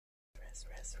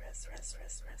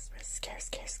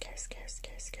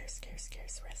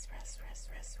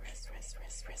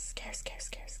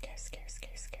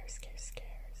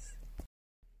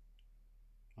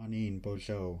Anine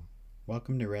Bojo.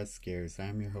 Welcome to Res Scares.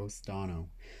 I'm your host, Dono.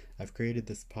 I've created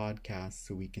this podcast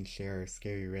so we can share our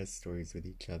scary res stories with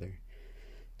each other.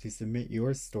 To submit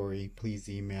your story, please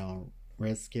email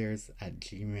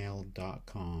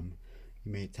rescares@gmail.com.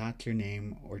 You may attach your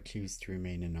name or choose to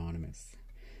remain anonymous.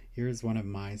 Here is one of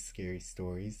my scary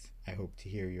stories. I hope to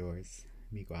hear yours.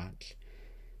 Miigwech.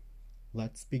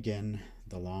 Let's begin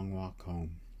the long walk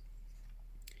home.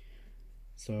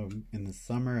 So, in the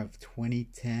summer of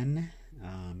 2010,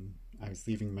 I was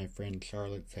leaving my friend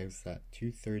Charlotte's house at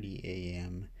 2:30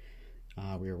 a.m.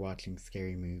 We were watching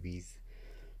scary movies,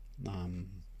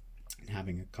 and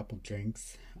having a couple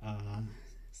drinks.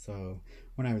 So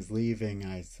when I was leaving,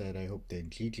 I said, I hope the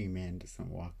Gigi man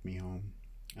doesn't walk me home.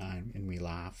 And we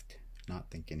laughed, not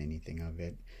thinking anything of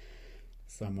it.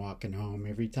 So I'm walking home.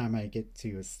 Every time I get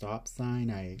to a stop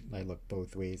sign, I look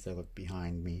both ways. I look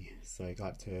behind me. So I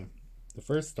got to the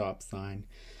first stop sign,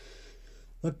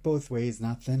 looked both ways,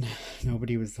 nothing.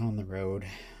 Nobody was on the road.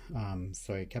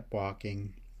 So I kept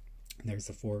walking. There's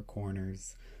a Four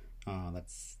Corners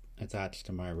that's attached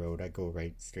to my road. I go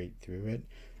right straight through it.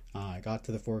 I got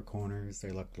to the Four Corners.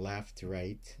 I looked left to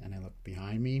right, and I looked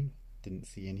behind me. Didn't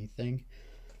see anything.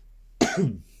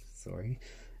 Sorry.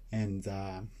 And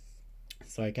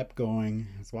so I kept going.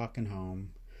 I was walking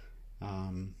home.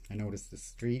 I noticed the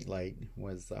street light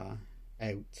was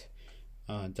out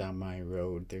down my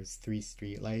road. There's 3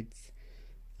 street lights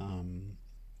on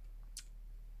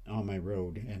my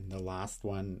road, and the last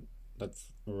one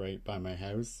that's right by my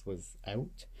house was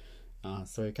out.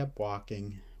 So I kept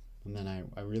walking, and then I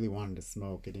really wanted to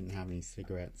smoke. I didn't have any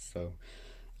cigarettes, so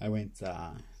I went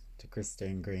to Krista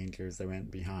and Granger's. I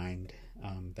went behind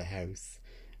the house,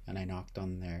 and I knocked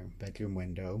on their bedroom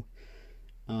window.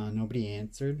 Nobody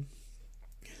answered,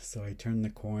 so I turned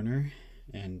the corner,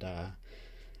 and I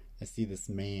see this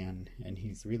man, and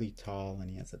he's really tall, and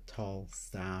he has a tall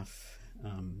staff.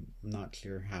 I'm not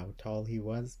sure how tall he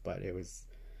was, but it was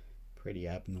pretty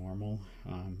abnormal.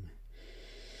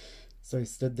 So I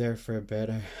stood there for a bit.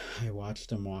 I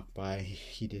watched him walk by.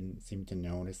 He didn't seem to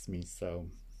notice me, so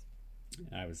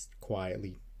I was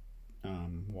quietly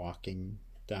walking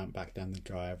back down the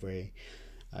driveway.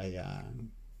 I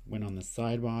went on the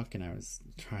sidewalk, and I was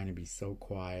trying to be so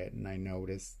quiet, and I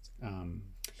noticed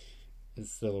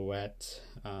his silhouette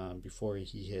before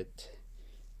he hit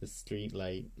the street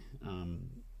light.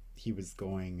 He was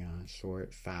going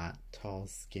short, fat, tall,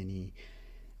 skinny.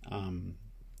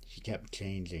 He kept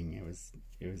changing. It was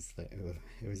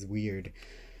weird.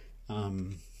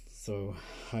 So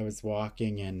I was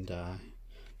walking, and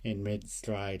in mid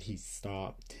stride he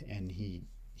stopped, and he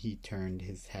turned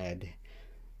his head.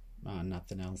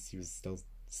 Nothing else. He was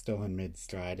still in mid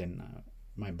stride, and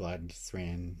my blood just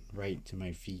ran right to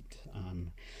my feet.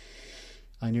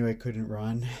 I knew I couldn't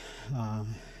run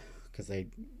because I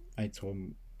told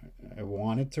him I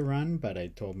wanted to run, but I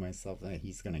told myself that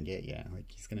he's gonna get you.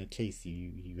 Like, he's gonna chase you.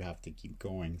 You have to keep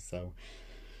going. So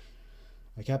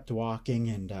I kept walking,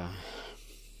 and I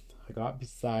got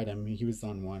beside him. He was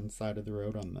on one side of the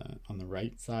road, on the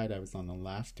right side. I was on the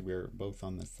left. We were both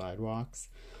on the sidewalks,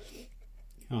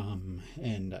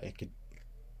 and I could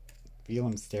feel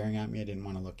him staring at me. I didn't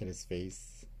want to look at his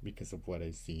face because of what I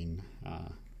seen.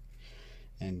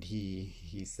 And he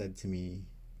said to me,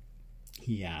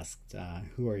 he asked,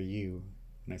 who are you?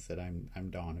 And I said, I'm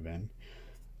Donovan.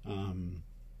 And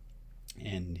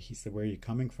he said, where are you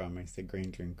coming from? I said,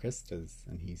 Granger and Krista's.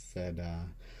 And he said,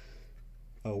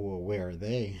 oh, well, where are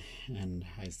they? And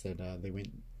I said,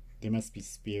 they must be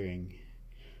spearing.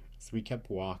 So we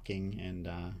kept walking, and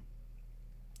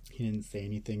he didn't say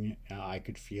anything. I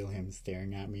could feel him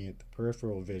staring at me. At the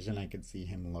peripheral vision, I could see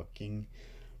him looking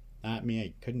at me.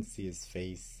 I couldn't see his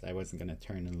face. I wasn't going to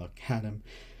turn and look at him.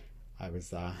 I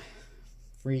was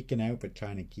freaking out, but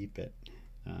trying to keep it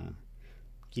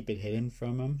hidden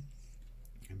from him.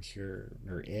 I'm sure,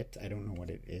 or it. I don't know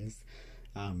what it is.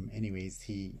 Anyways,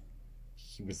 he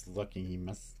was looking.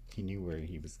 He knew where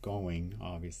he was going,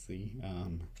 obviously.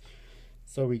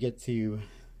 So we get to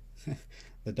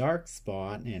the dark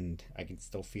spot, and I can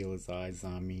still feel his eyes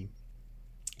on me.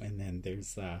 And then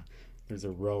there's a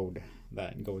road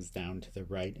that goes down to the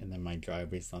right, and then my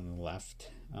driveway's on the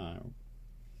left.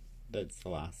 That's the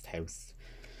last house.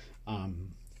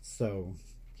 So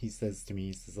he says to me,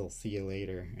 he says, I'll see you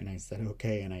later. And I said,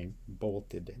 okay. And I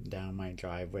bolted down my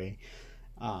driveway,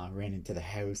 ran into the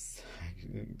house,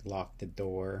 I locked the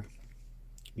door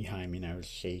behind me, and I was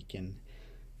shaking.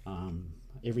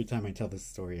 every time I tell this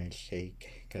story, I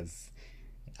shake because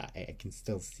I can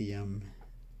still see him,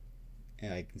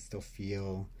 and I can still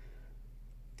feel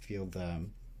the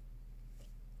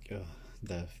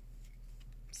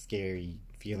scary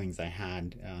feelings I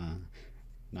had.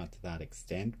 Not to that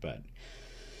extent, but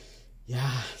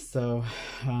yeah. So,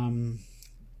 and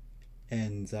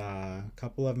a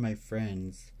couple of my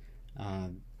friends,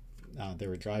 they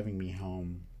were driving me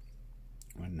home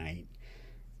one night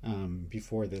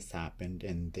before this happened,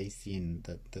 and they seen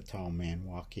the tall man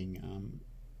walking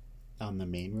on the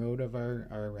main road of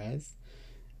our res,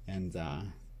 and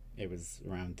it was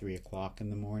around 3 o'clock in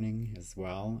the morning as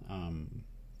well.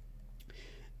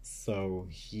 So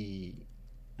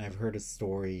I've heard a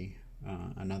story.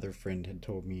 Another friend had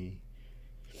told me,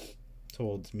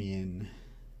 and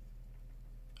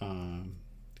a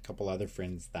couple other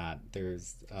friends, that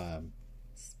there's a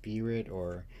spirit,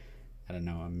 or I don't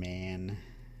know, a man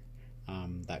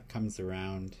that comes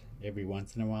around every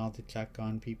once in a while to check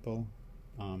on people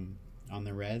on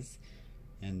the res,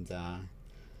 and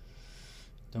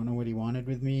don't know what he wanted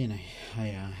with me, and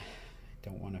I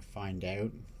don't want to find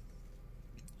out.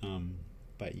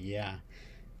 But yeah,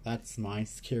 that's my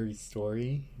scary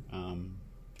story.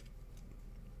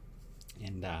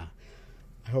 And I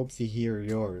hope to hear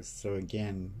yours. So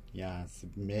again, yeah,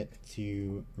 submit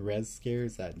to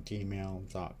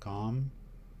rescares@gmail.com.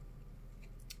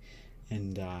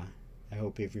 And I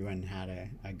hope everyone had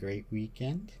a great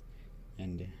weekend,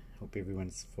 and hope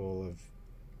everyone's full of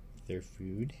their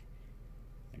food,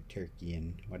 their turkey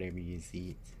and whatever you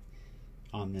eat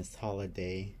on this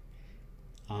holiday.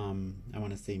 I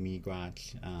want to say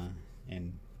miigwech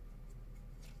and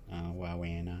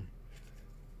wawana.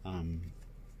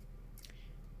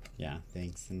 Yeah,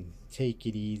 thanks, and take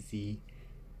it easy,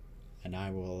 and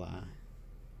I will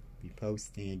be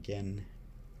posting again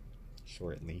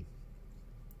shortly.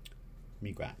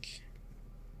 Miigwech.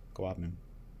 Gwabman.